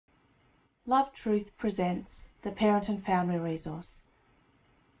Love Truth presents the Parent and Family Resource.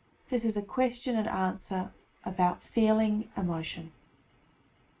 This is a question and answer about feeling emotion.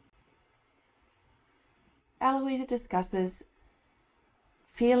 Eloisa discusses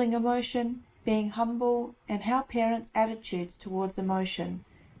feeling emotion, being humble, and how parents' attitudes towards emotion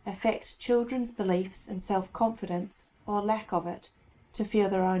affect children's beliefs and self-confidence, or lack of it, to feel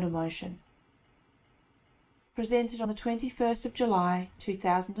their own emotion. Presented on the 21st of July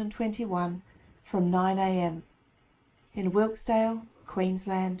 2021 from 9 a.m. in Wilkesdale,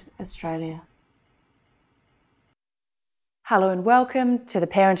 Queensland, Australia. Hello and welcome to the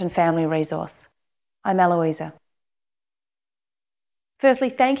Parent and Family Resource. I'm Eloisa. Firstly,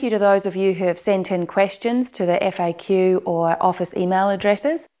 thank you to those of you who have sent in questions to the FAQ or office email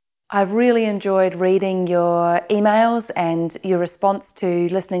addresses. I've really enjoyed reading your emails and your response to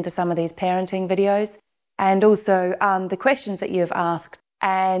listening to some of these parenting videos, and also the questions that you have asked,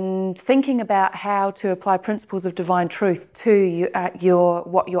 and thinking about how to apply principles of divine truth to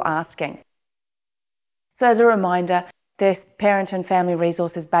what you're asking. So as a reminder, this Parent and Family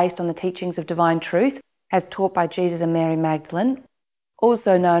Resource is based on the teachings of divine truth as taught by Jesus and Mary Magdalene,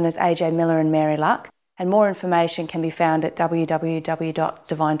 also known as AJ Miller and Mary Luck, and more information can be found at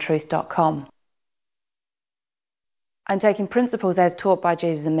www.divinetruth.com. I'm taking principles as taught by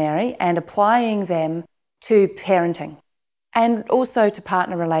Jesus and Mary and applying them to parenting, and also to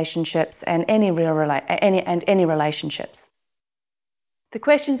partner relationships and any relationships. The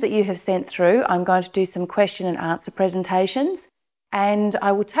questions that you have sent through, I'm going to do some question and answer presentations, and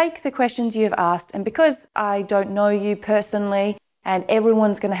I will take the questions you have asked, and because I don't know you personally and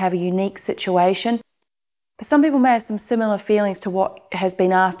everyone's going to have a unique situation, but some people may have some similar feelings to what has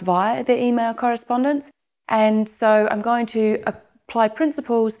been asked via the email correspondence, and so I'm going to apply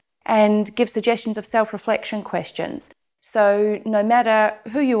principles and give suggestions of self-reflection questions. So no matter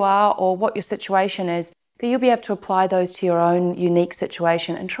who you are or what your situation is, that you'll be able to apply those to your own unique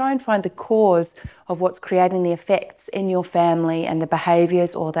situation and try and find the cause of what's creating the effects in your family and the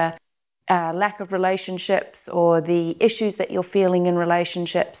behaviours or the lack of relationships or the issues that you're feeling in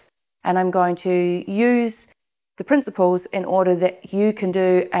relationships. And I'm going to use the principles in order that you can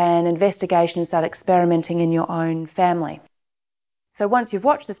do an investigation and start experimenting in your own family. So once you've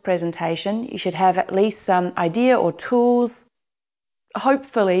watched this presentation, you should have at least some idea or tools.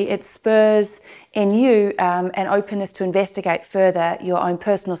 Hopefully it spurs in you an openness to investigate further your own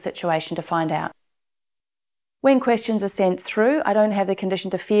personal situation to find out. When questions are sent through, I don't have the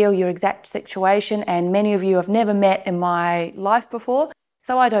condition to feel your exact situation, and many of you I've never met in my life before,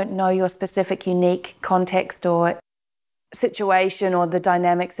 so I don't know your specific unique context or situation or the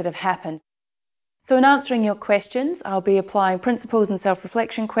dynamics that have happened. So in answering your questions, I'll be applying principles and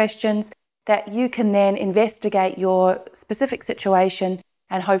self-reflection questions that you can then investigate your specific situation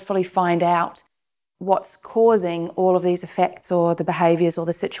and hopefully find out what's causing all of these effects or the behaviours or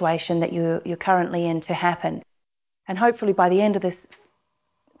the situation that you're currently in to happen. And hopefully by the end of this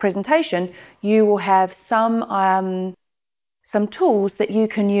presentation, you will have some tools that you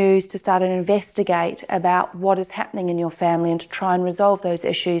can use to start and investigate about what is happening in your family and to try and resolve those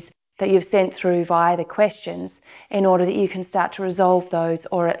issues that you've sent through via the questions, in order that you can start to resolve those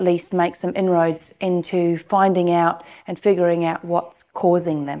or at least make some inroads into finding out and figuring out what's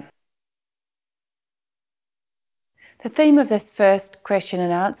causing them. The theme of this first question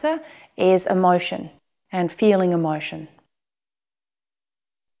and answer is emotion and feeling emotion.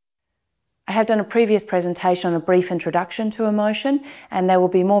 I have done a previous presentation on a brief introduction to emotion, and there will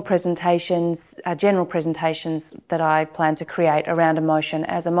be more presentations, general presentations that I plan to create around emotion,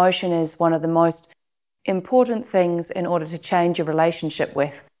 as emotion is one of the most important things in order to change your relationship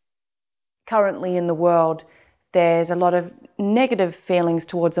with. Currently in the world, there's a lot of negative feelings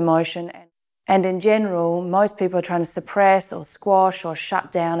towards emotion, and in general, most people are trying to suppress or squash or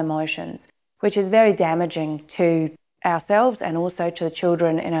shut down emotions, which is very damaging to ourselves and also to the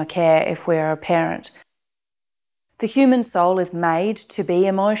children in our care if we're a parent. The human soul is made to be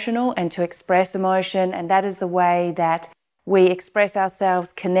emotional and to express emotion, and that is the way that we express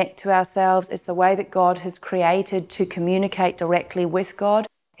ourselves, connect to ourselves. It's the way that God has created to communicate directly with God,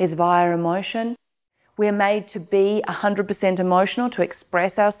 is via emotion. We're made to be 100% emotional, to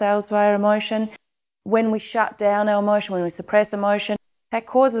express ourselves via emotion. When we shut down our emotion, when we suppress emotion, that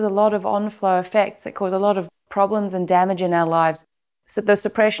causes a lot of on-flow effects. It causes a lot of problems and damage in our lives. So the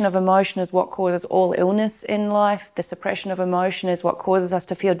suppression of emotion is what causes all illness in life. The suppression of emotion is what causes us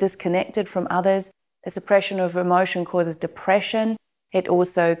to feel disconnected from others. The suppression of emotion causes depression. It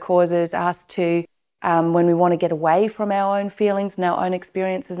also causes us to, when we want to get away from our own feelings and our own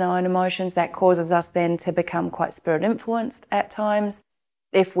experiences and our own emotions, that causes us then to become quite spirit influenced at times.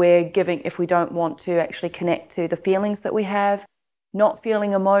 if we don't want to actually connect to the feelings that we have. Not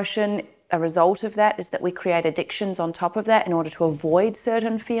feeling emotion, a result of that is that we create addictions on top of that in order to avoid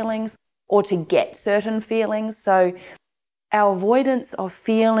certain feelings or to get certain feelings. So our avoidance of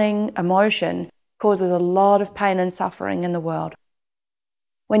feeling emotion causes a lot of pain and suffering in the world.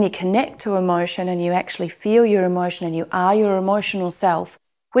 When you connect to emotion and you actually feel your emotion and you are your emotional self,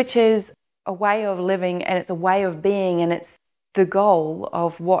 which is a way of living and it's a way of being and it's the goal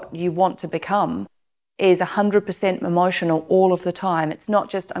of what you want to become, is 100% emotional all of the time. It's not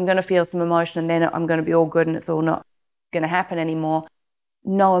just I'm going to feel some emotion and then I'm going to be all good and it's all not going to happen anymore.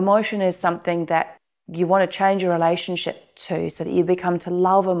 No, emotion is something that you want to change your relationship to so that you become to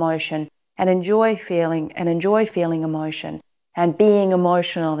love emotion and enjoy feeling emotion and being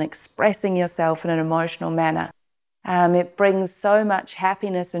emotional and expressing yourself in an emotional manner. It brings so much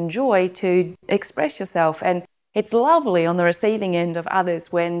happiness and joy to express yourself, and it's lovely on the receiving end of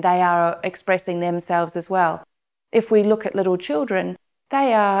others when they are expressing themselves as well. If we look at little children,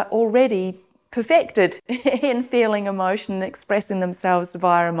 they are already perfected in feeling emotion and expressing themselves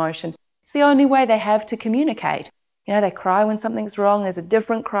via emotion. It's the only way they have to communicate. You know, they cry when something's wrong. There's a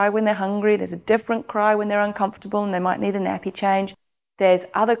different cry when they're hungry. There's a different cry when they're uncomfortable and they might need a nappy change. There's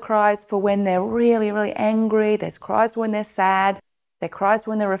other cries for when they're really, really angry. There's cries when they're sad. There are cries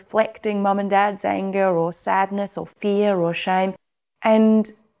when they're reflecting mum and dad's anger or sadness or fear or shame.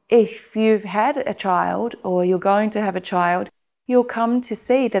 And if you've had a child or you're going to have a child, you'll come to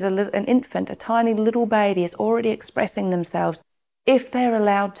see that an infant, a tiny little baby, is already expressing themselves if they're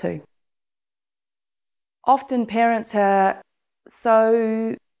allowed to. Often parents are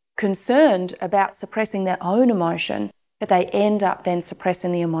so concerned about suppressing their own emotion that they end up then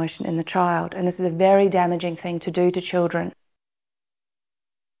suppressing the emotion in the child. And this is a very damaging thing to do to children.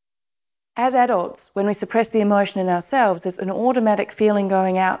 As adults, when we suppress the emotion in ourselves, there's an automatic feeling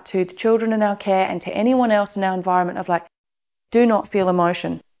going out to the children in our care and to anyone else in our environment of like, do not feel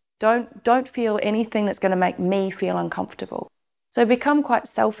emotion. Don't feel anything that's going to make me feel uncomfortable. So we become quite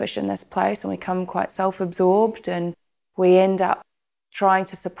selfish in this place and we become quite self-absorbed and we end up trying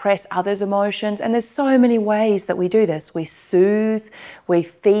to suppress others' emotions. And there's so many ways that we do this. We soothe, we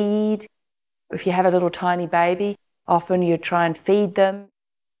feed. If you have a little tiny baby, often you try and feed them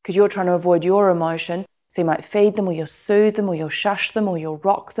because you're trying to avoid your emotion. So you might feed them or you'll soothe them or you'll shush them or you'll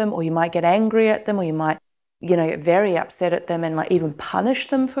rock them or you might get angry at them or you might, get very upset at them and like even punish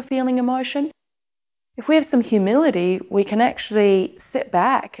them for feeling emotion. If we have some humility, we can actually sit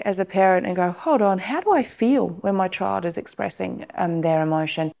back as a parent and go, hold on, how do I feel when my child is expressing their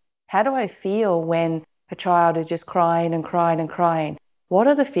emotion? How do I feel when a child is just crying and crying and crying? What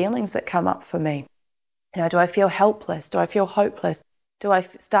are the feelings that come up for me? Do I feel helpless? Do I feel hopeless? Do I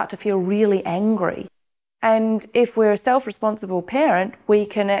start to feel really angry? And if we're a self-responsible parent,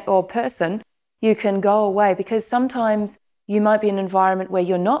 or person, you can go away because sometimes you might be in an environment where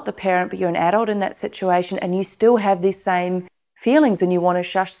you're not the parent, but you're an adult in that situation and you still have these same feelings and you want to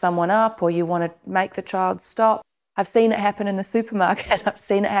shush someone up or you want to make the child stop. I've seen it happen in the supermarket. I've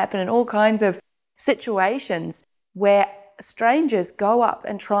seen it happen in all kinds of situations where strangers go up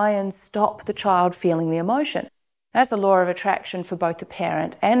and try and stop the child feeling the emotion. That's the law of attraction for both the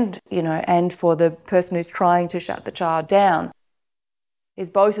parent and for the person who's trying to shut the child down, is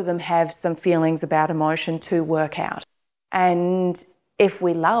both of them have some feelings about emotion to work out. And if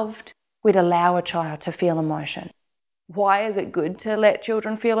we loved, we'd allow a child to feel emotion. Why is it good to let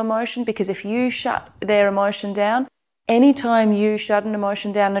children feel emotion? Because if you shut their emotion down, anytime you shut an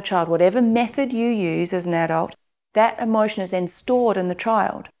emotion down in a child, whatever method you use as an adult, that emotion is then stored in the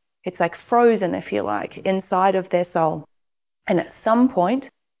child. It's like frozen, if you like, inside of their soul. And at some point,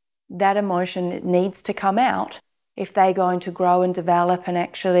 that emotion needs to come out if they're going to grow and develop and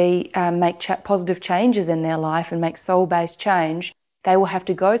actually make positive changes in their life and make soul-based change. They will have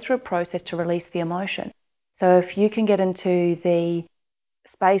to go through a process to release the emotion. So if you can get into the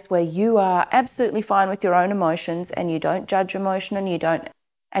space where you are absolutely fine with your own emotions and you don't judge emotion and you don't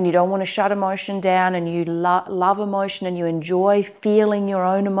want to shut emotion down and you love emotion and you enjoy feeling your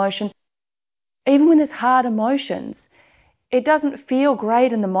own emotion, even when there's hard emotions, it doesn't feel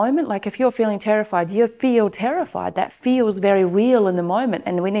great in the moment. Like if you're feeling terrified, you feel terrified. That feels very real in the moment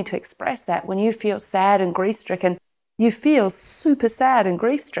and we need to express that. When you feel sad and grief-stricken, you feel super sad and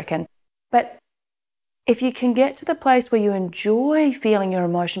grief-stricken. But if you can get to the place where you enjoy feeling your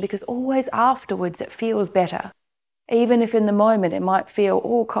emotion, because always afterwards it feels better. Even if in the moment it might feel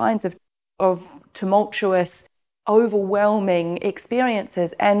all kinds of tumultuous, overwhelming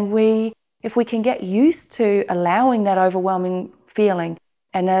experiences. And if we can get used to allowing that overwhelming feeling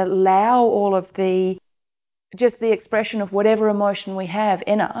and allow all of the just the expression of whatever emotion we have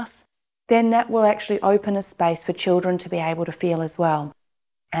in us, then that will actually open a space for children to be able to feel as well.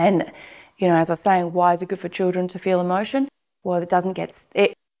 And, as I was saying, why is it good for children to feel emotion? Well,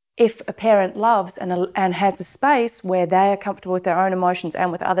 if a parent loves and has a space where they are comfortable with their own emotions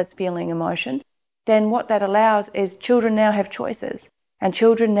and with others feeling emotion, then what that allows is children now have choices, and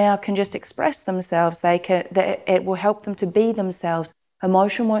children now can just express themselves. It will help them to be themselves.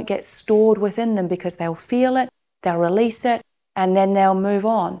 Emotion won't get stored within them because they'll feel it, they'll release it, and then they'll move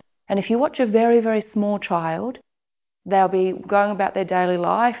on. And if you watch a very, very small child, they'll be going about their daily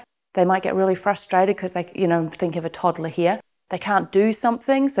life. They might get really frustrated because they, think of a toddler here. They can't do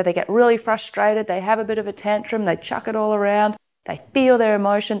something, so they get really frustrated. They have a bit of a tantrum. They chuck it all around. They feel their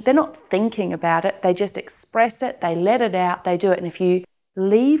emotion. They're not thinking about it. They just express it. They let it out. They do it. And if you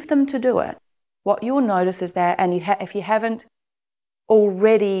leave them to do it, what you'll notice is that, and if you haven't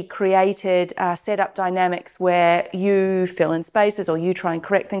already created set up dynamics where you fill in spaces or you try and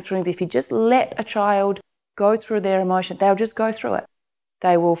correct things for them, if you just let a child go through their emotion, they'll just go through it.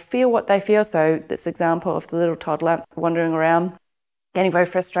 They will feel what they feel. So this example of the little toddler wandering around, getting very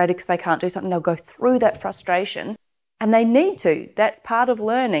frustrated because they can't do something, they'll go through that frustration, and they need to. That's part of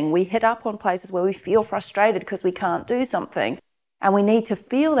learning. We hit up on places where we feel frustrated because we can't do something, and we need to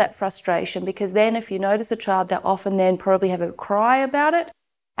feel that frustration, because then if you notice a child, they'll often then probably have a cry about it,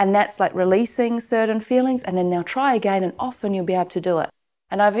 and that's like releasing certain feelings, and then they'll try again, and often you'll be able to do it.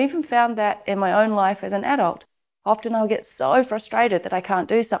 And I've even found that in my own life as an adult. Often I'll get so frustrated that I can't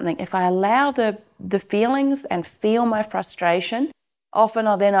do something. If I allow the feelings and feel my frustration, often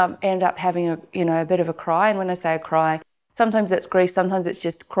I'll then end up having a bit of a cry. And when I say a cry, sometimes it's grief, sometimes it's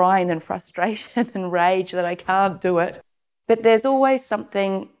just crying and frustration and rage that I can't do it. But there's always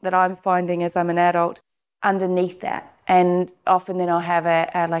something that I'm finding as I'm an adult underneath that. And often then I'll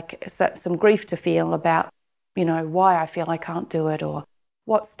have some grief to feel about, why I feel I can't do it, or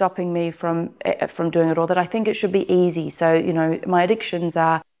what's stopping me from doing it, or that I think it should be easy. So, my addictions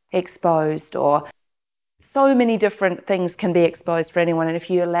are exposed, or so many different things can be exposed for anyone. And if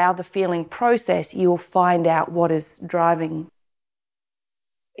you allow the feeling process, you'll find out what is driving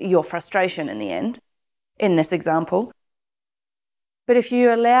your frustration in the end, in this example. But if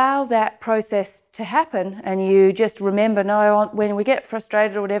you allow that process to happen and you just remember, no, when we get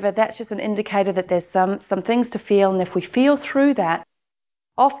frustrated or whatever, that's just an indicator that there's some things to feel. And if we feel through that,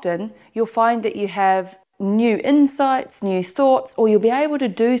 often you'll find that you have new insights, new thoughts, or you'll be able to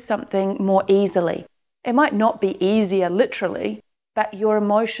do something more easily. It might not be easier literally, but your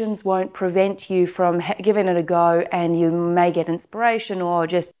emotions won't prevent you from giving it a go, and you may get inspiration or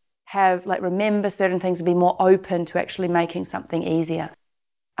just remember certain things and be more open to actually making something easier.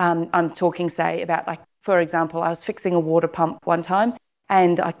 I'm talking, say, about for example, I was fixing a water pump one time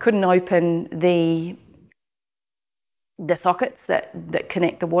and I couldn't open the sockets that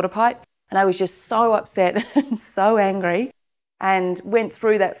connect the water pipe. And I was just so upset and so angry, and went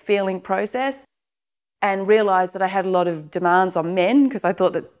through that feeling process and realized that I had a lot of demands on men because I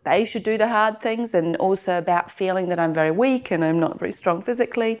thought that they should do the hard things, and also about feeling that I'm very weak and I'm not very strong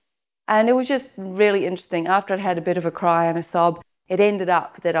physically. And it was just really interesting. After I'd had a bit of a cry and a sob, it ended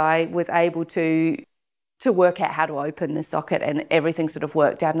up that I was able to work out how to open the socket, and everything sort of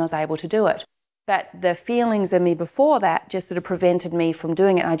worked out and I was able to do it. But the feelings in me before that just sort of prevented me from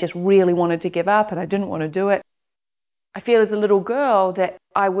doing it. I just really wanted to give up and I didn't want to do it. I feel as a little girl that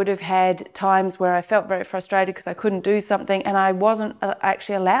I would have had times where I felt very frustrated because I couldn't do something, and I wasn't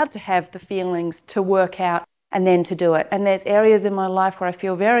actually allowed to have the feelings to work out and then to do it. And there's areas in my life where I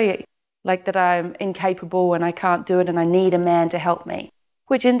feel very like that I'm incapable and I can't do it and I need a man to help me,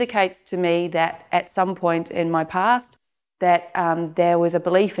 which indicates to me that at some point in my past that there was a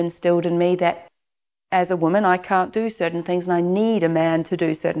belief instilled in me that as a woman I can't do certain things and I need a man to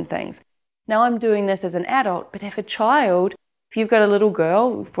do certain things. Now I'm doing this as an adult, but if you've got a little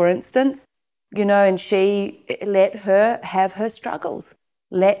girl, for instance, and let her have her struggles,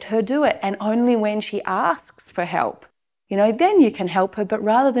 let her do it. And only when she asks for help, then you can help her. But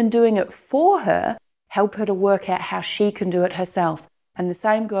rather than doing it for her, help her to work out how she can do it herself. And the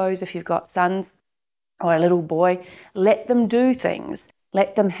same goes if you've got sons or a little boy. Let them do things.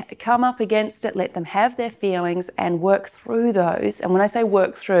 Let them come up against it. Let them have their feelings and work through those. And when I say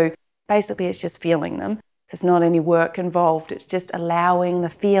work through, basically it's just feeling them. There's not any work involved. It's just allowing the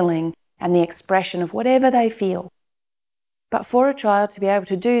feeling and the expression of whatever they feel. But for a child to be able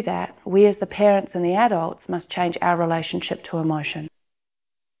to do that, we as the parents and the adults must change our relationship to emotion.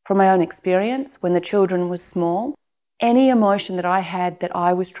 From my own experience, when the children were small, any emotion that I had that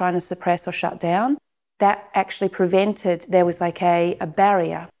I was trying to suppress or shut down, that actually there was like a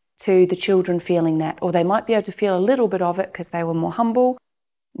barrier to the children feeling that, or they might be able to feel a little bit of it because they were more humble,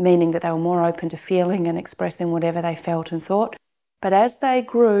 meaning that they were more open to feeling and expressing whatever they felt and thought. But as they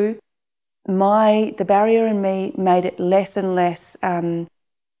grew, the barrier in me made it less and less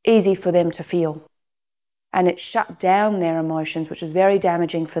easy for them to feel. And it shut down their emotions, which was very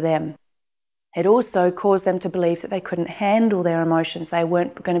damaging for them. It also caused them to believe that they couldn't handle their emotions, they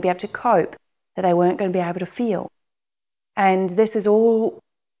weren't going to be able to cope, that they weren't going to be able to feel. And this is all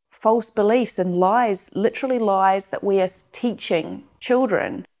false beliefs and lies, literally lies that we are teaching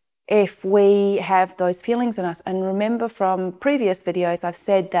children if we have those feelings in us. And remember from previous videos, I've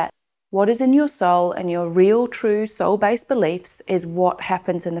said that what is in your soul and your real, true soul-based beliefs is what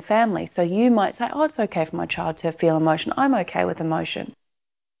happens in the family. So you might say, oh, it's okay for my child to feel emotion. I'm okay with emotion.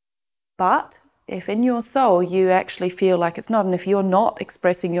 But if in your soul you actually feel like it's not, and if you're not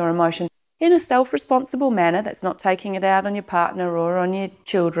expressing your emotion in a self-responsible manner, that's not taking it out on your partner or on your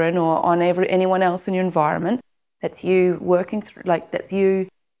children or on anyone else in your environment, that's you working through, that's you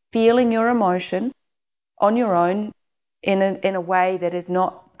feeling your emotion on your own in a way that is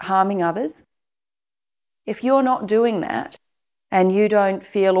not harming others. If you're not doing that and you don't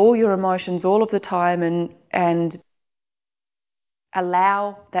feel all your emotions all of the time and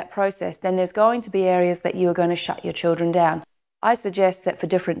allow that process, then there's going to be areas that you are going to shut your children down. I suggest that for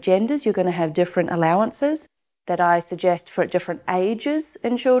different genders, you're going to have different allowances. That I suggest for different ages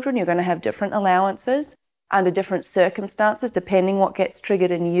in children, you're going to have different allowances under different circumstances, depending what gets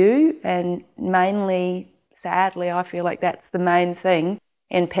triggered in you. And mainly, sadly, I feel like that's the main thing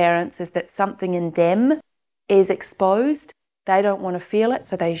in parents, is that something in them is exposed. They don't want to feel it,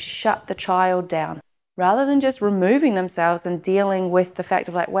 so they shut the child down. Rather than just removing themselves and dealing with the fact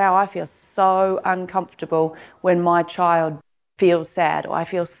of like, wow, I feel so uncomfortable when my child feels sad, or I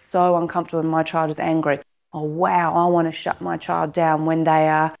feel so uncomfortable when my child is angry. Oh, wow, I want to shut my child down when they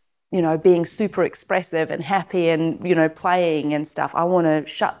are, being super expressive and happy and, playing and stuff. I want to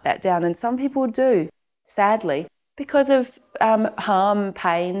shut that down. And some people do, sadly, because of harm,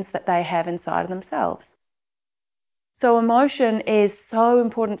 pains that they have inside of themselves. So emotion is so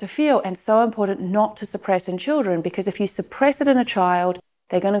important to feel and so important not to suppress in children, because if you suppress it in a child,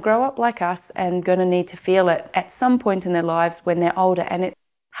 they're going to grow up like us and going to need to feel it at some point in their lives when they're older. And it's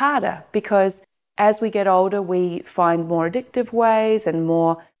harder because as we get older, we find more addictive ways and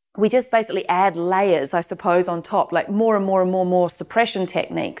we just basically add layers, I suppose, on top, like more and more suppression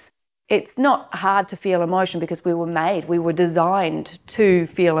techniques. It's not hard to feel emotion because we were designed to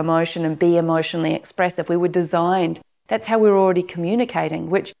feel emotion and be emotionally expressive. We were designed. That's how we were already communicating,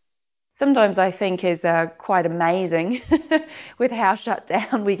 which sometimes I think is quite amazing with how shut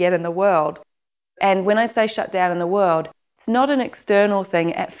down we get in the world. And when I say shut down in the world, it's not an external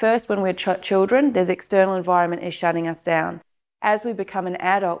thing. At first, when we're children, the external environment is shutting us down. As we become an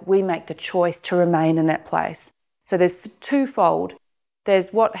adult, we make the choice to remain in that place. So there's twofold.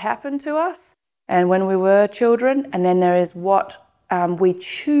 There's what happened to us and when we were children, and then there is what we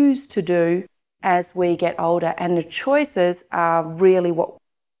choose to do as we get older. And the choices are really what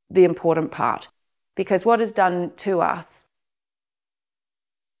the important part, because what is done to us,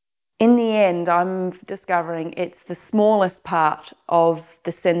 in the end, I'm discovering it's the smallest part of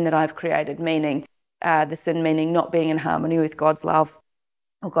the sin that I've created, meaning the sin meaning not being in harmony with God's love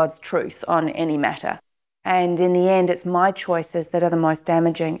or God's truth on any matter. And in the end, it's my choices that are the most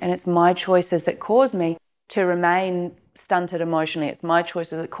damaging, and it's my choices that cause me to remain stunted emotionally. It's my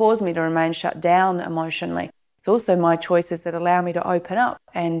choices that cause me to remain shut down emotionally. It's also my choices that allow me to open up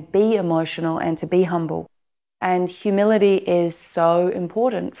and be emotional and to be humble. And humility is so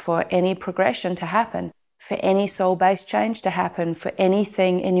important for any progression to happen, for any soul-based change to happen, for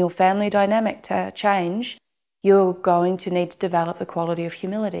anything in your family dynamic to change. You're going to need to develop the quality of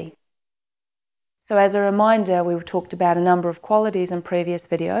humility. So as a reminder, we talked about a number of qualities in previous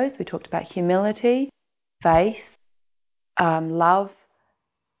videos. We talked about humility, faith, love,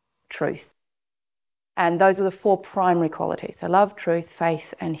 truth. And those are the four primary qualities. So love, truth,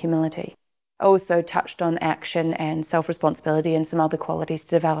 faith, and humility. I also touched on action and self-responsibility and some other qualities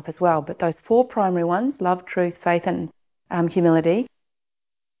to develop as well. But those four primary ones, love, truth, faith, and humility,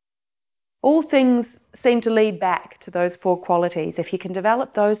 all things seem to lead back to those four qualities. If you can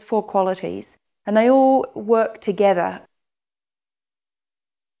develop those four qualities, and they all work together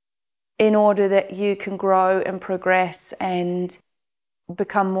in order that you can grow and progress and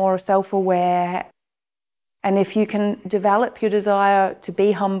become more self-aware. And if you can develop your desire to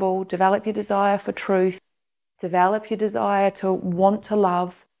be humble, develop your desire for truth, develop your desire to want to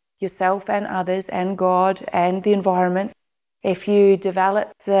love yourself and others and God and the environment, if you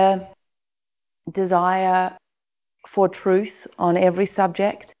develop the desire for truth on every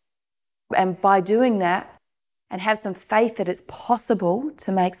subject, And by doing that, and have some faith that it's possible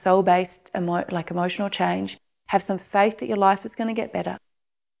to make soul-based emotional change, have some faith that your life is going to get better.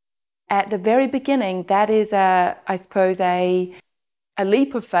 At the very beginning, that is a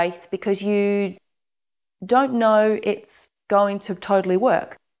leap of faith, because you don't know it's going to totally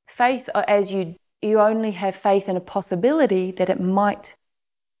work. Faith, as you only have faith in a possibility that it might.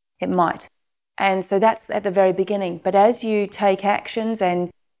 And so that's at the very beginning. But as you take actions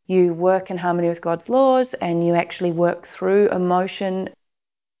and you work in harmony with God's laws, and you actually work through emotion,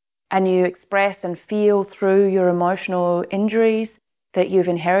 and you express and feel through your emotional injuries that you've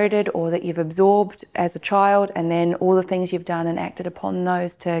inherited or that you've absorbed as a child, and then all the things you've done and acted upon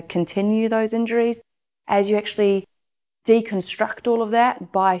those to continue those injuries, as you actually deconstruct all of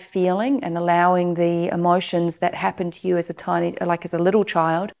that by feeling and allowing the emotions that happened to you as a little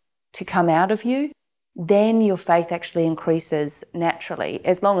child to come out of you, then your faith actually increases naturally,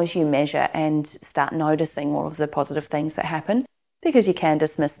 as long as you measure and start noticing all of the positive things that happen, because you can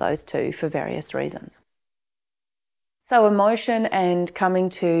dismiss those too for various reasons. So emotion and coming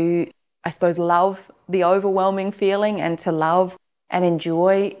to, I suppose, love the overwhelming feeling and to love and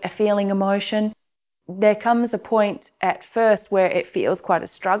enjoy a feeling emotion. There comes a point at first where it feels quite a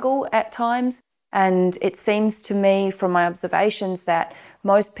struggle at times, and it seems to me from my observations that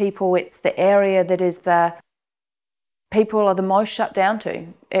most people, it's the area that people are the most shut down to.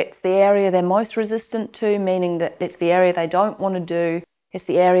 It's the area they're most resistant to, meaning that it's the area they don't want to do. It's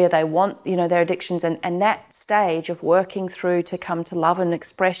the area they want, their addictions. And that stage of working through to come to love and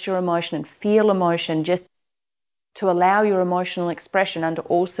express your emotion and feel emotion, just to allow your emotional expression under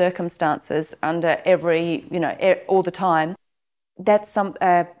all circumstances, under all the time, that's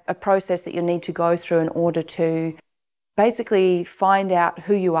a process that you need to go through in order to basically find out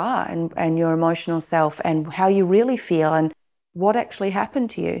who you are and your emotional self and how you really feel and what actually happened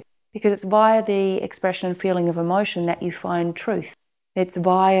to you. Because it's via the expression and feeling of emotion that you find truth. It's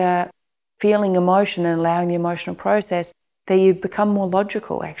via feeling emotion and allowing the emotional process that you become more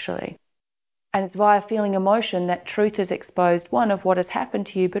logical, actually. And it's via feeling emotion that truth is exposed, one, of what has happened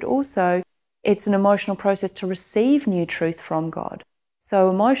to you, but also it's an emotional process to receive new truth from God. So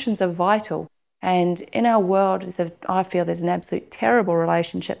emotions are vital. And in our world, I feel there's an absolute terrible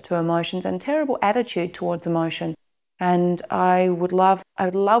relationship to emotions and terrible attitude towards emotion. And I would love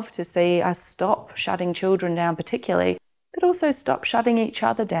to see us stop shutting children down particularly, but also stop shutting each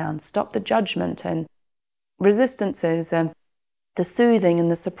other down, stop the judgment and resistances and the soothing and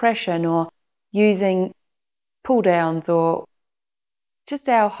the suppression, or using pull downs, or just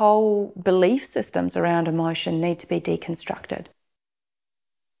our whole belief systems around emotion need to be deconstructed.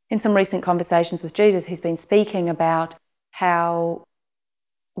 In some recent conversations with Jesus, he's been speaking about how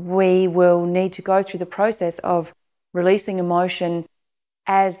we will need to go through the process of releasing emotion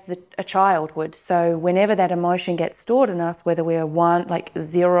as a child would. So whenever that emotion gets stored in us, whether we are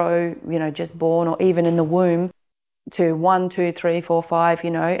 0, just born, or even in the womb, to 1, 2, 3, 4, 5,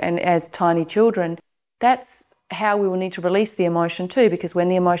 and as tiny children, that's how we will need to release the emotion too, because when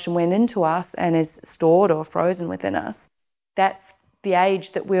the emotion went into us and is stored or frozen within us, that's the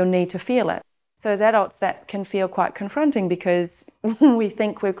age that we'll need to feel it. So as adults, that can feel quite confronting because we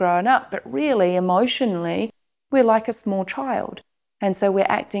think we're grown up, but really emotionally, we're like a small child. And so we're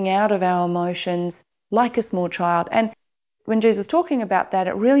acting out of our emotions like a small child. And when Jesus was talking about that,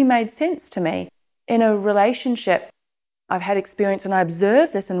 it really made sense to me. In a relationship, I've had experience, and I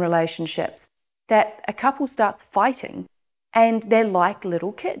observe this in relationships, that a couple starts fighting and they're like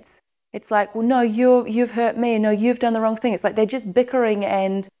little kids. It's like, well, no, you've hurt me. No, you've done the wrong thing. It's like they're just bickering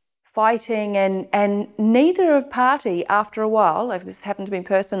and fighting, and neither party, after a while, like this happened to me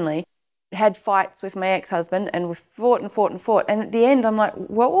personally, had fights with my ex-husband, and we fought and fought and fought. And at the end, I'm like,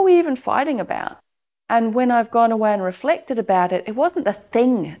 what were we even fighting about? And when I've gone away and reflected about it, it wasn't the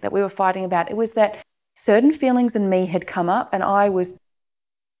thing that we were fighting about. It was that certain feelings in me had come up, and I was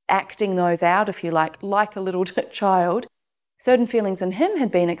acting those out, if you like a little child. Certain feelings in him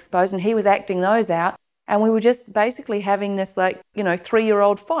had been exposed, and he was acting those out. And we were just basically having this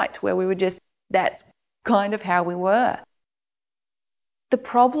 3-year-old fight where we were that's kind of how we were. The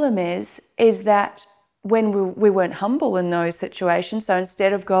problem is that when we weren't humble in those situations, so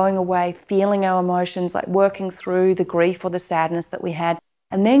instead of going away, feeling our emotions, like working through the grief or the sadness that we had,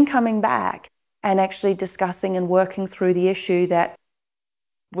 and then coming back and actually discussing and working through the issue that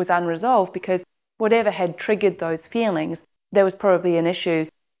was unresolved, because whatever had triggered those feelings, there was probably an issue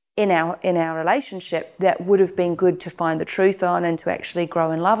in our relationship that would have been good to find the truth on and to actually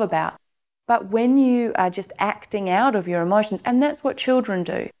grow in love about. But when you are just acting out of your emotions, and that's what children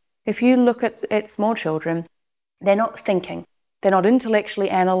do. If you look at small children, they're not thinking. They're not intellectually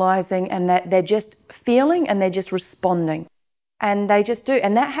analysing, and that they're just feeling and they're just responding. And they just do.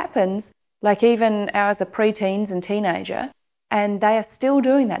 And that happens, like even as a preteens and teenager, and they are still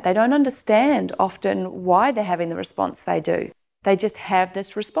doing that. They don't understand often why they're having the response they do. They just have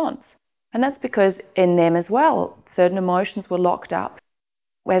this response. And that's because in them as well, certain emotions were locked up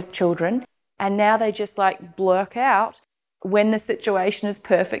as children, and now they just like blurt out when the situation is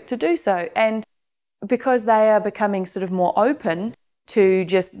perfect to do so. And because they are becoming sort of more open to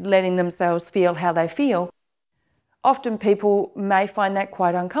just letting themselves feel how they feel, often people may find that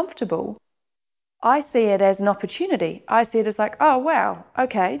quite uncomfortable. I see it as an opportunity. I see it as like, oh wow,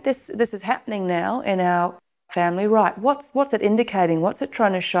 okay, this is happening now in our family, right? What's it indicating? What's it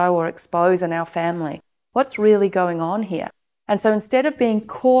trying to show or expose in our family? What's really going on here? And so instead of being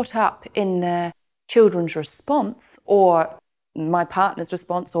caught up in the children's response or my partner's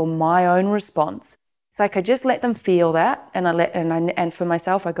response or my own response, it's like I just let them feel that, and for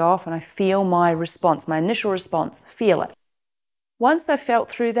myself, I go off and I feel my response, my initial response, feel it. Once I've felt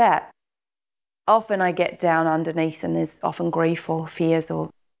through that, often I get down underneath, and there's often grief or fears or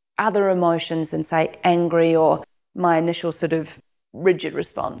other emotions than, say, angry or my initial sort of rigid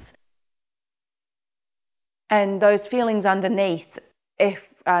response. And those feelings underneath,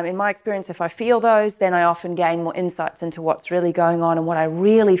 if in my experience, if I feel those, then I often gain more insights into what's really going on and what I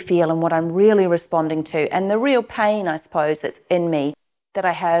really feel and what I'm really responding to, and the real pain, I suppose, that's in me that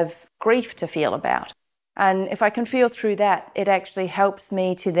I have grief to feel about. And if I can feel through that, it actually helps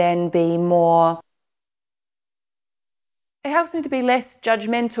me to then be more, it helps me to be less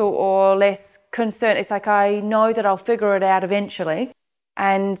judgmental or less concerned. It's like I know that I'll figure it out eventually,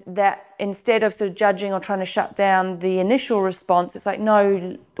 and that instead of sort of judging or trying to shut down the initial response, it's like,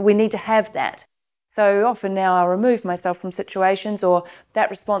 no, we need to have that. So often now I'll remove myself from situations, or that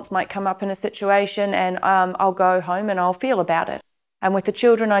response might come up in a situation, and I'll go home and I'll feel about it. And with the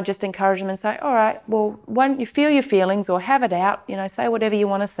children, I just encourage them and say, all right, well, why don't you feel your feelings or have it out, say whatever you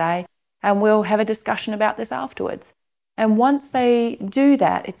want to say, and we'll have a discussion about this afterwards. And once they do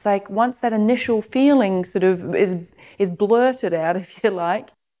that, it's like once that initial feeling sort of is blurted out, if you like,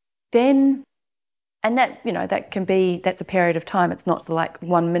 then, and that, that's a period of time. It's not like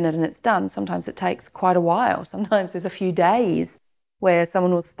 1 minute and it's done. Sometimes it takes quite a while. Sometimes there's a few days where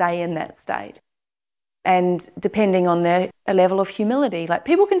someone will stay in that state. And depending on their level of humility, like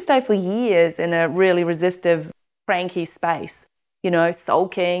people can stay for years in a really resistive, cranky space,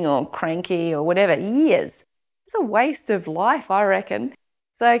 sulking or cranky or whatever, years. It's a waste of life, I reckon.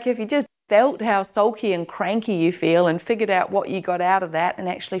 It's like if you just felt how sulky and cranky you feel and figured out what you got out of that and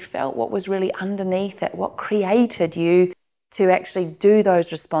actually felt what was really underneath it, what created you to actually do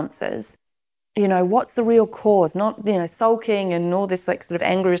those responses, what's the real cause? Not, sulking and all this like sort of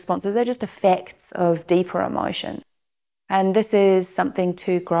angry responses. They're just effects of deeper emotion. And this is something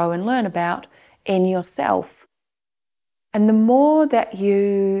to grow and learn about in yourself. And the more that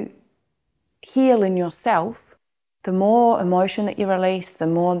you heal in yourself, the more emotion that you release, the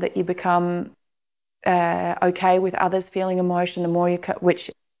more that you become okay with others feeling emotion, the more which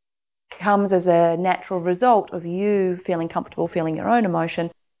comes as a natural result of you feeling comfortable feeling your own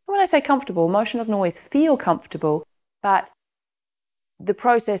emotion. When I say comfortable, emotion doesn't always feel comfortable, but the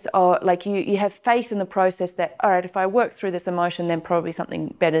process of, like, you have faith in the process that, all right, if I work through this emotion, then probably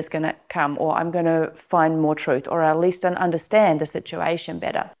something better is going to come, or I'm going to find more truth, or at least understand the situation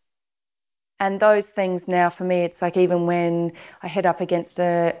better. And those things now, for me, it's like even when I head up against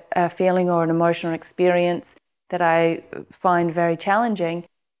a feeling or an emotional experience that I find very challenging,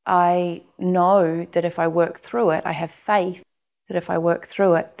 I know that if I work through it, I have faith that if I work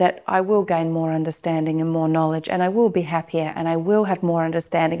through it, that I will gain more understanding and more knowledge, and I will be happier, and I will have more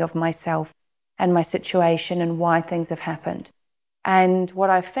understanding of myself and my situation and why things have happened. And what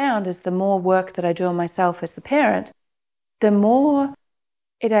I've found is the more work that I do on myself as the parent, the more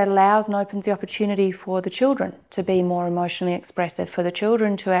it allows and opens the opportunity for the children to be more emotionally expressive, for the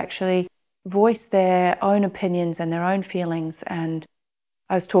children to actually voice their own opinions and their own feelings. And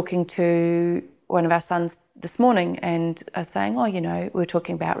I was talking to one of our sons this morning, and I was saying, we were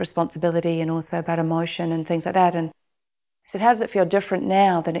talking about responsibility and also about emotion and things like that. And I said, how does it feel different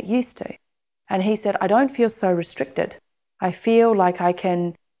now than it used to? And he said, I don't feel so restricted. I feel like I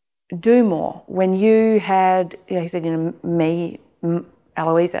can do more. When you had, he said,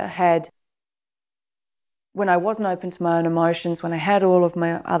 Eloisa had, when I wasn't open to my own emotions, when I had all of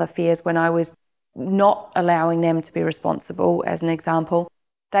my other fears, when I was not allowing them to be responsible, as an example,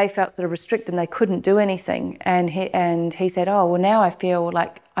 they felt sort of restricted and they couldn't do anything. And he said, oh, well, now I feel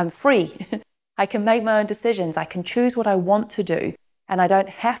like I'm free. I can make my own decisions. I can choose what I want to do, and I don't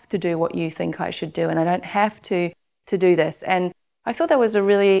have to do what you think I should do, and I don't have to to do this. And I thought that was a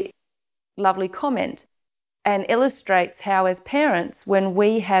really lovely comment and illustrates how, as parents, when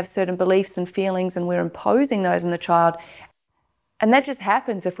we have certain beliefs and feelings and we're imposing those on the child, and that just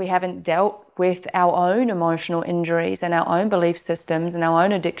happens if we haven't dealt with our own emotional injuries and our own belief systems and our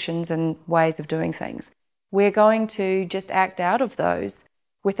own addictions and ways of doing things, we're going to just act out of those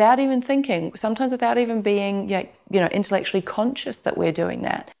without even thinking, sometimes without even being intellectually conscious that we're doing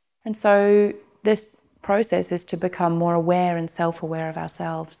that. And so this process is to become more aware and self-aware of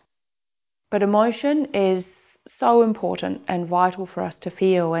ourselves. But emotion is so important and vital for us to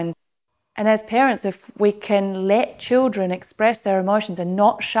feel. And as parents, if we can let children express their emotions and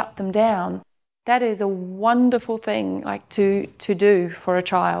not shut them down, that is a wonderful thing to do for a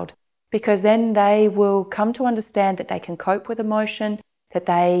child, because then they will come to understand that they can cope with emotion, that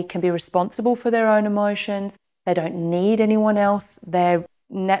they can be responsible for their own emotions, they don't need anyone else, they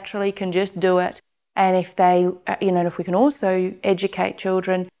naturally can just do it. And if if we can also educate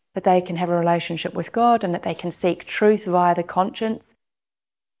children that they can have a relationship with God and that they can seek truth via the conscience,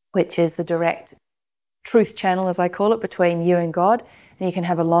 which is the direct truth channel, as I call it, between you and God, and you can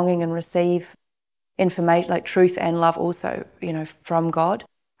have a longing and receive information like truth and love also, from God.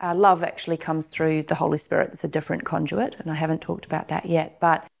 Love actually comes through the Holy Spirit. It's a different conduit, and I haven't talked about that yet.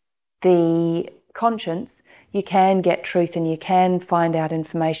 But the conscience, you can get truth and you can find out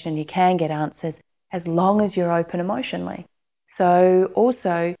information and you can get answers as long as you're open emotionally. So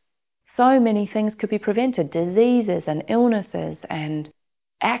also, so many things could be prevented. Diseases and illnesses and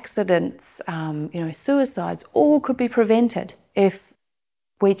accidents, suicides, all could be prevented if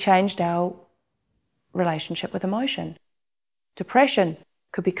we changed our relationship with emotion. Depression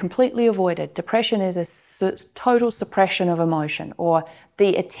could be completely avoided. Depression is a total suppression of emotion, or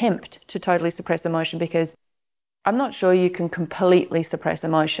the attempt to totally suppress emotion, because I'm not sure you can completely suppress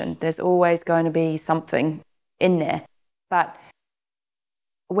emotion. There's always going to be something in there. But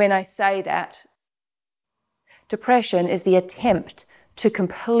when I say that, depression is the attempt to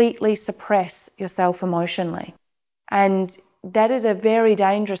completely suppress yourself emotionally. And that is a very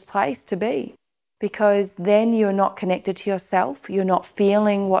dangerous place to be, because then you're not connected to yourself, you're not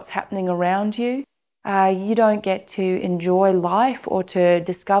feeling what's happening around you, you don't get to enjoy life or to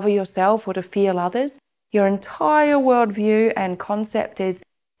discover yourself or to feel others. Your entire worldview and concept is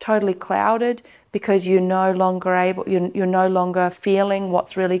totally clouded because you're no longer feeling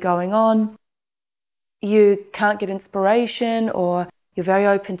what's really going on. You can't get inspiration, or you're very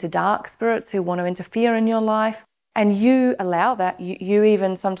open to dark spirits who want to interfere in your life. And you allow that. You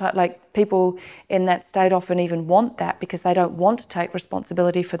even sometimes, people in that state often even want that because they don't want to take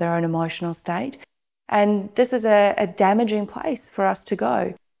responsibility for their own emotional state. And this is a damaging place for us to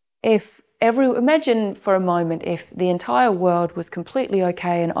go. Imagine for a moment if the entire world was completely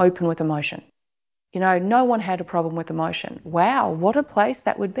okay and open with emotion. No one had a problem with emotion. Wow, what a place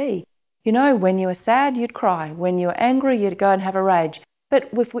that would be. When you were sad, you'd cry. When you were angry, you'd go and have a rage. But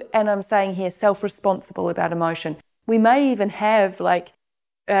and I'm saying here, self-responsible about emotion. We may even have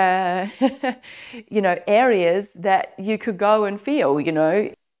areas that you could go and feel,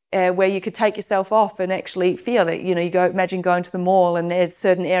 where you could take yourself off and actually feel it. Imagine going to the mall and there's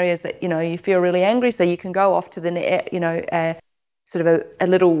certain areas that, you feel really angry. So you can go off to the, sort of a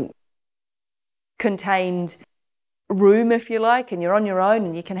little contained room, if you like, and you're on your own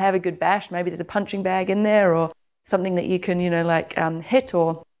and you can have a good bash. Maybe there's a punching bag in there or something that you can, hit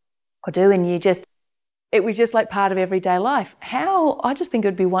or do, and it was just like part of everyday life. I just think it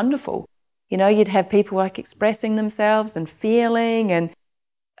would be wonderful. You'd have people expressing themselves and feeling, and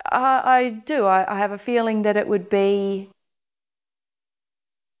I have a feeling that it would be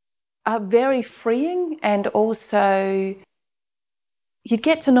very freeing, and also you'd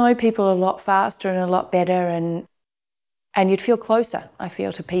get to know people a lot faster and a lot better, and you'd feel closer, I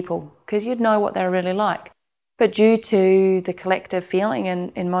feel, to people because you'd know what they're really like. But due to the collective feeling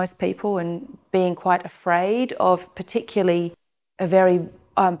in most people and being quite afraid of particularly a very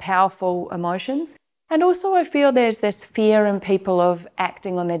powerful emotions, and also I feel there's this fear in people of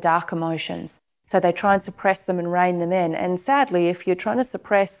acting on their dark emotions. So they try and suppress them and rein them in. And sadly, if you're trying to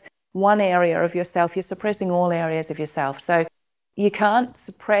suppress one area of yourself, you're suppressing all areas of yourself. So you can't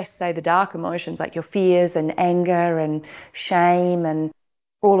suppress, say, the dark emotions like your fears and anger and shame and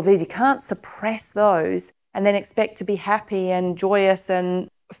all of these. You can't suppress those and then expect to be happy and joyous and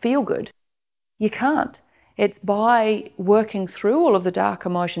feel good. You can't. It's by working through all of the dark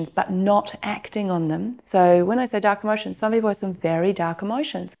emotions but not acting on them. So when I say dark emotions, some people have some very dark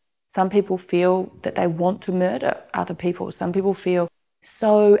emotions. Some people feel that they want to murder other people. Some people feel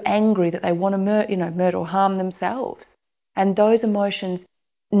so angry that they want to murder or harm themselves. And those emotions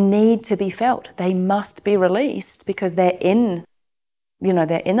need to be felt. They must be released because they're in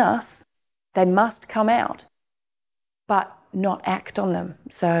us. They must come out, but not act on them.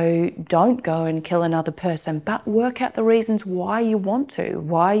 So don't go and kill another person, but work out the reasons why you want to,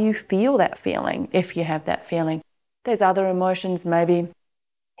 why you feel that feeling, if you have that feeling. There's other emotions, maybe,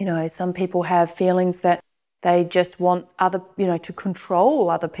 some people have feelings that they just want to control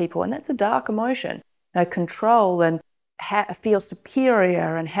other people, and that's a dark emotion. Control and feel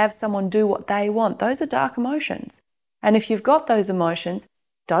superior and have someone do what they want. Those are dark emotions. And if you've got those emotions,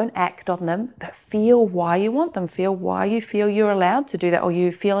 don't act on them, but feel why you want them. Feel why you feel you're allowed to do that, or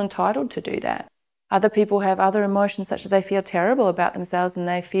you feel entitled to do that. Other people have other emotions, such as they feel terrible about themselves and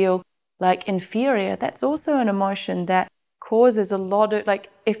they feel like inferior. That's also an emotion that causes a lot of,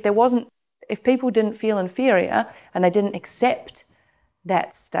 if people didn't feel inferior and they didn't accept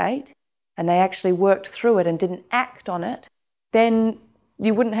that state and they actually worked through it and didn't act on it, then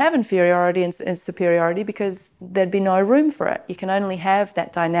you wouldn't have inferiority and superiority, because there'd be no room for it. You can only have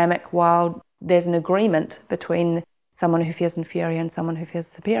that dynamic while there's an agreement between someone who feels inferior and someone who feels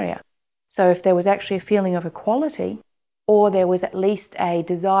superior. So if there was actually a feeling of equality, or there was at least a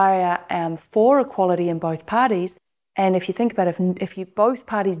desire for equality in both parties, and if you think about it, if both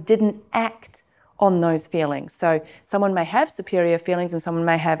parties didn't act on those feelings, so someone may have superior feelings and someone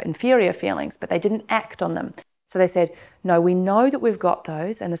may have inferior feelings, but they didn't act on them. So they said, no, we know that we've got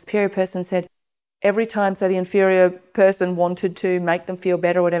those. And the superior person said, every time, so the inferior person wanted to make them feel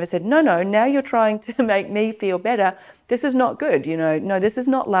better or whatever, said, no, now you're trying to make me feel better. This is not good. No, this is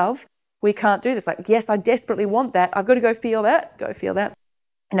not love. We can't do this. Like, yes, I desperately want that. I've got to go feel that.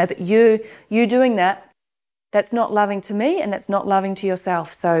 But you doing that, that's not loving to me and that's not loving to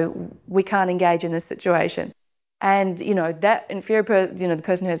yourself. So we can't engage in this situation. And, that inferior person, the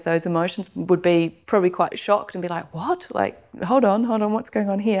person who has those emotions would be probably quite shocked and be like, what? Like, hold on, what's going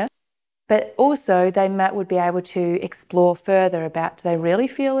on here? But also they would be able to explore further about, do they really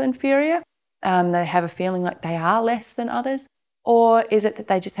feel inferior? They have a feeling like they are less than others? Or is it that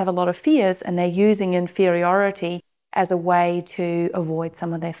they just have a lot of fears and they're using inferiority as a way to avoid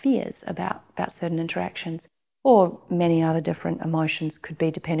some of their fears about certain interactions? Or many other different emotions could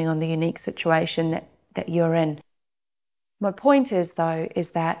be, depending on the unique situation that you're in. My point is, though, is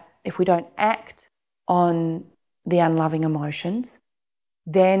that if we don't act on the unloving emotions,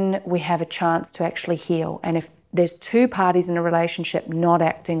 then we have a chance to actually heal. And if there's two parties in a relationship not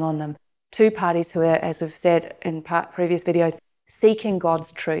acting on them, two parties who are, as we've said in previous videos, seeking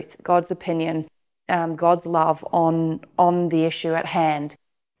God's truth, God's opinion, God's love on the issue at hand.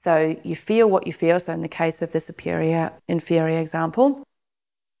 So you feel what you feel. So in the case of the superior-inferior example,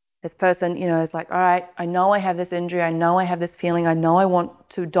 this person, is like, all right, I know I have this injury. I know I have this feeling. I know I want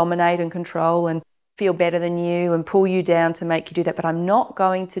to dominate and control and feel better than you and pull you down to make you do that. But I'm not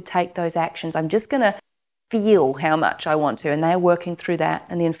going to take those actions. I'm just going to feel how much I want to. And they're working through that.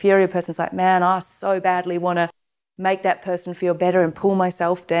 And the inferior person's like, man, I so badly want to make that person feel better and pull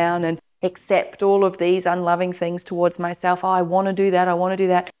myself down and accept all of these unloving things towards myself. Oh, I want to do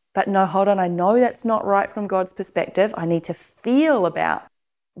that. But no, hold on. I know that's not right from God's perspective. I need to feel about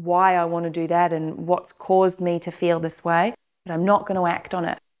why I want to do that and what's caused me to feel this way, but I'm not going to act on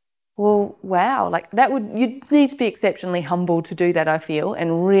it. Well, wow, you'd need to be exceptionally humble to do that, I feel,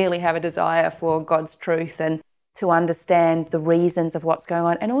 and really have a desire for God's truth and to understand the reasons of what's going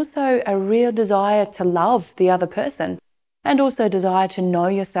on, and also a real desire to love the other person, and also a desire to know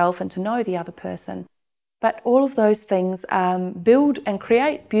yourself and to know the other person. But all of those things build and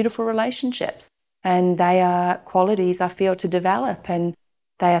create beautiful relationships, and they are qualities, I feel, to develop, and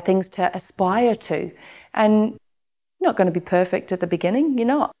they are things to aspire to. And you're not going to be perfect at the beginning. You're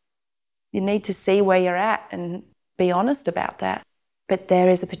not. You need to see where you're at and be honest about that. But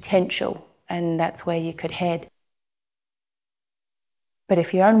there is a potential, and that's where you could head. But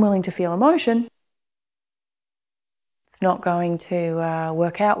if you're unwilling to feel emotion, it's not going to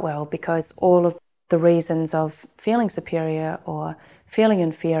work out well, because all of the reasons of feeling superior or feeling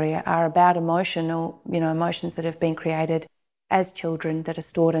inferior are about emotions that have been created as children, that are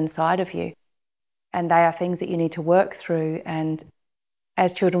stored inside of you. And they are things that you need to work through. And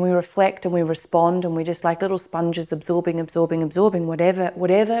as children, we reflect and we respond, and we're just like little sponges, absorbing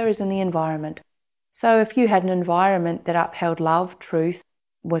whatever is in the environment. So if you had an environment that upheld love, truth,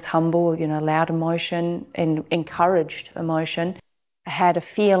 was humble, allowed emotion and encouraged emotion, had a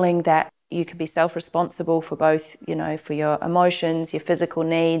feeling that you could be self-responsible for both, for your emotions, your physical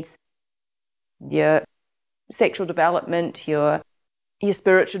needs, your sexual development, your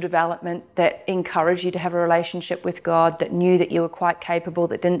spiritual development, that encouraged you to have a relationship with God, that knew that you were quite capable,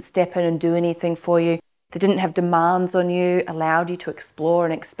 that didn't step in and do anything for you, that didn't have demands on you, allowed you to explore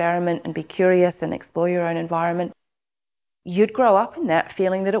and experiment and be curious and explore your own environment, you'd grow up in that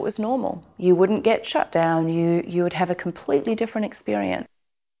feeling that it was normal. You wouldn't get shut down. You would have a completely different experience.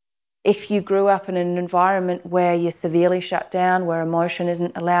 If you grew up in an environment where you're severely shut down, where emotion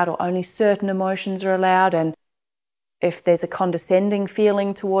isn't allowed or only certain emotions are allowed, and if there's a condescending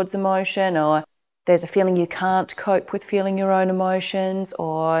feeling towards emotion, or there's a feeling you can't cope with feeling your own emotions,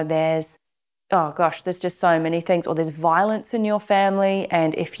 or there's just so many things, or there's violence in your family,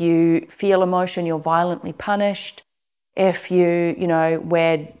 and if you feel emotion, you're violently punished. If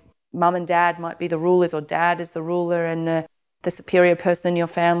where mum and dad might be the rulers, or dad is the ruler and the superior person in your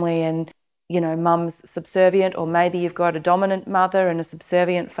family, and mum's subservient, or maybe you've got a dominant mother and a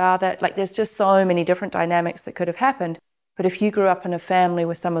subservient father. Like, there's just so many different dynamics that could have happened. But if you grew up in a family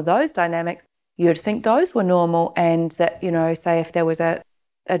with some of those dynamics, you'd think those were normal, and that, say if there was a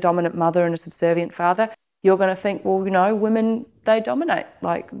dominant mother and a subservient father, you're going to think, well, women, they dominate.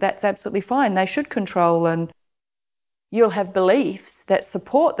 Like, that's absolutely fine. They should control, and you'll have beliefs that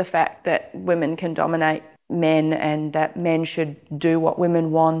support the fact that women can dominate men, and that men should do what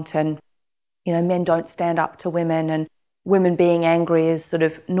women want, and men don't stand up to women, and women being angry is sort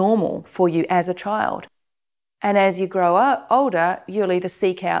of normal for you as a child. And as you grow up older, you'll either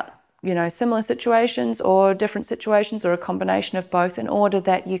seek out, similar situations or different situations, or a combination of both, in order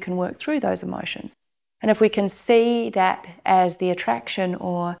that you can work through those emotions. And if we can see that as the attraction,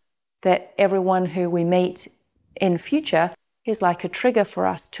 or that everyone who we meet in future is like a trigger for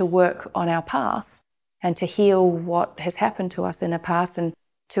us to work on our past and to heal what has happened to us in the past, and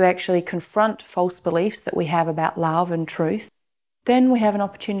to actually confront false beliefs that we have about love and truth, then we have an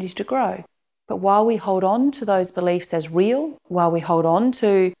opportunity to grow. But while we hold on to those beliefs as real, while we hold on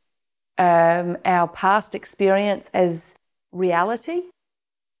to our past experience as reality,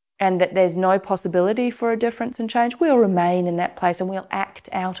 and that there's no possibility for a difference and change, we'll remain in that place, and we'll act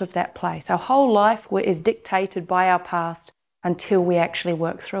out of that place. Our whole life is dictated by our past until we actually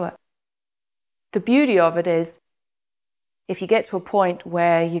work through it. The beauty of it is, if you get to a point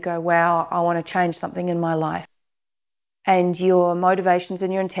where you go, wow, I want to change something in my life, and your motivations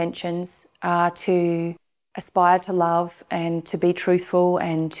and your intentions are to aspire to love and to be truthful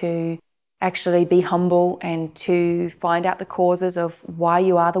and to actually be humble and to find out the causes of why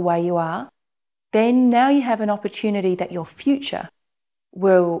you are the way you are, then now you have an opportunity that your future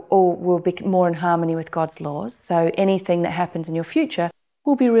will be more in harmony with God's laws. So anything that happens in your future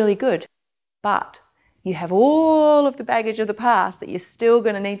will be really good. But you have all of the baggage of the past that you're still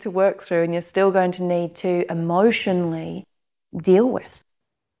going to need to work through, and you're still going to need to emotionally deal with.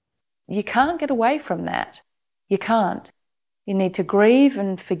 You can't get away from that. You can't. You need to grieve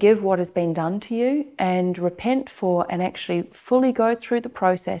and forgive what has been done to you, and repent for, and actually fully go through the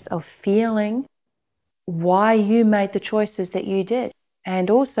process of feeling why you made the choices that you did, and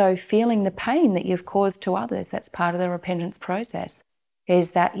also feeling the pain that you've caused to others. That's part of the repentance process,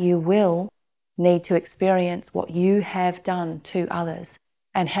 is that you will need to experience what you have done to others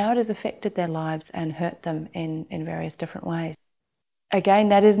and how it has affected their lives and hurt them in various different ways. Again,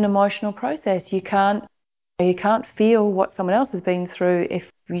 that is an emotional process. You can't feel what someone else has been through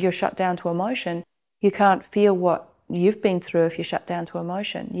if you're shut down to emotion. You can't feel what you've been through if you're shut down to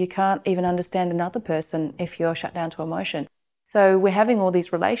emotion. You can't even understand another person if you're shut down to emotion. So we're having all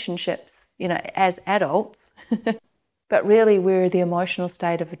these relationships, as adults, but really we're the emotional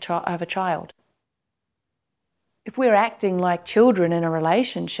state of a child. If we're acting like children in a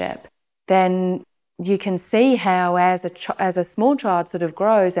relationship, then you can see how as a small child sort of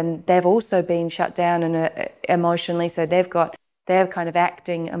grows, and they've also been shut down emotionally, so they're kind of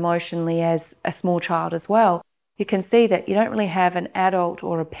acting emotionally as a small child as well. You can see that you don't really have an adult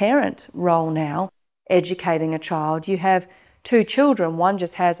or a parent role now educating a child. You have two children. One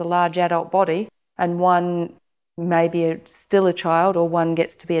just has a large adult body, and one maybe still a child, or one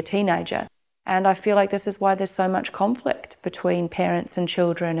gets to be a teenager. And I feel like this is why there's so much conflict between parents and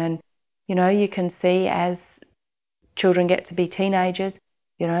children. And, you can see as children get to be teenagers,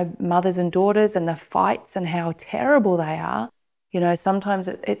 mothers and daughters, and the fights and how terrible they are. Sometimes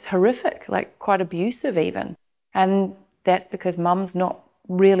it's horrific, like quite abusive even. And that's because mum's not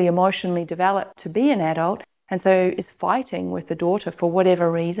really emotionally developed to be an adult, and so is fighting with the daughter for whatever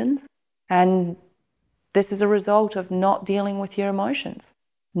reasons. And this is a result of not dealing with your emotions,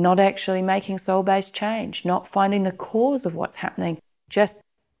 not actually making soul-based change, not finding the cause of what's happening, just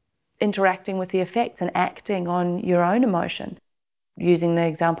interacting with the effects and acting on your own emotion. Using the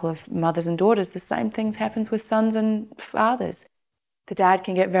example of mothers and daughters, the same thing happens with sons and fathers. The dad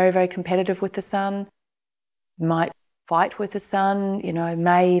can get very, very competitive with the son, might fight with the son,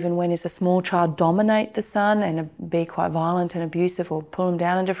 may even when he's a small child dominate the son and be quite violent and abusive or pull him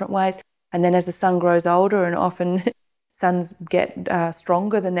down in different ways. And then as the son grows older, and often sons get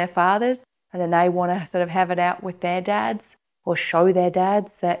stronger than their fathers, and then they want to sort of have it out with their dads or show their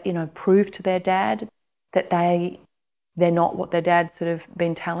dads that, prove to their dad that they're not what their dad's sort of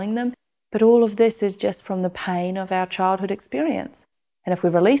been telling them. But all of this is just from the pain of our childhood experience. And if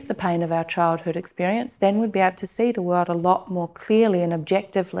we release the pain of our childhood experience, then we'd be able to see the world a lot more clearly and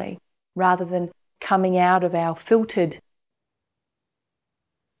objectively, rather than coming out of our filtered,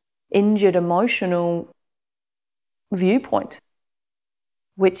 injured, emotional viewpoint,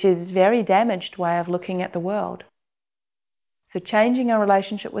 which is a very damaged way of looking at the world. So changing our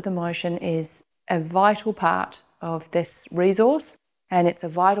relationship with emotion is a vital part of this resource, and it's a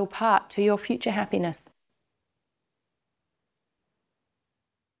vital part to your future happiness.